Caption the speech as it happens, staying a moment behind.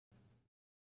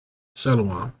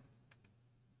Shalom.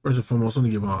 First and foremost, let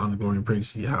me give all honor, glory, and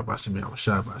praise to Yahweh Shem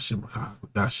Shai by Shem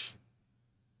Dash.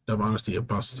 Double honors to the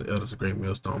apostles and elders of Great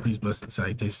Millstone. Peace, blessings, and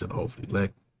salutations to the hopefully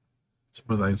elect. It's your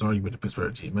brother Isaiah with the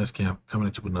Pittsburgh GMS camp, coming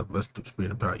at you with another lesson through the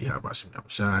spirit and power of Yahweh Shem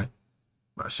Shai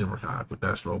by Shem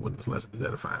Dash. Lord, with this lesson is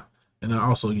edifying. And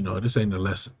also, this ain't a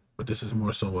lesson, but this is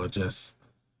more so just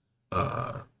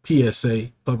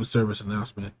PSA, public service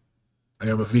announcement. I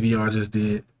have a video I just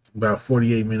did, about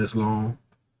 48 minutes long,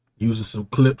 using some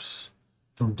clips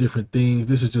from different things.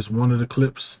 This is just one of the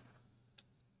clips.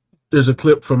 There's a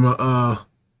clip from I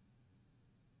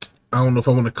don't know if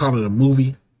I want to call it a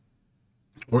movie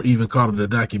or even call it a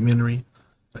documentary.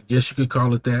 I guess you could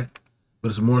call it that, but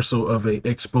it's more so of a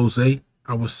expose, I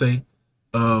would say,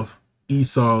 of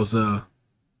Esau's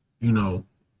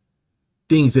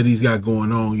things that he's got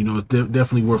going on. It's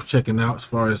definitely worth checking out as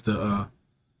far as the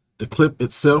clip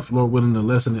itself. Lord willing, the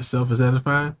lesson itself is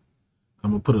edifying. I'm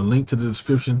gonna put a link to the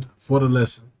description for the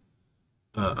lesson.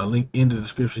 A link in the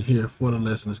description here for the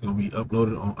lesson. It's going to be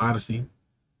uploaded on Odyssey,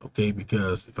 okay?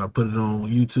 Because if I put it on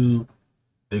YouTube,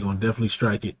 they're going to definitely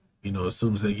strike it, as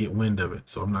soon as they get wind of it.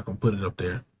 So I'm not going to put it up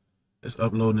there. It's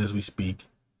uploading as we speak.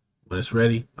 When it's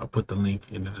ready, I'll put the link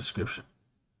in the description.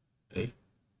 Hey,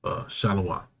 shalom.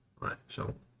 All right,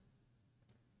 shalom.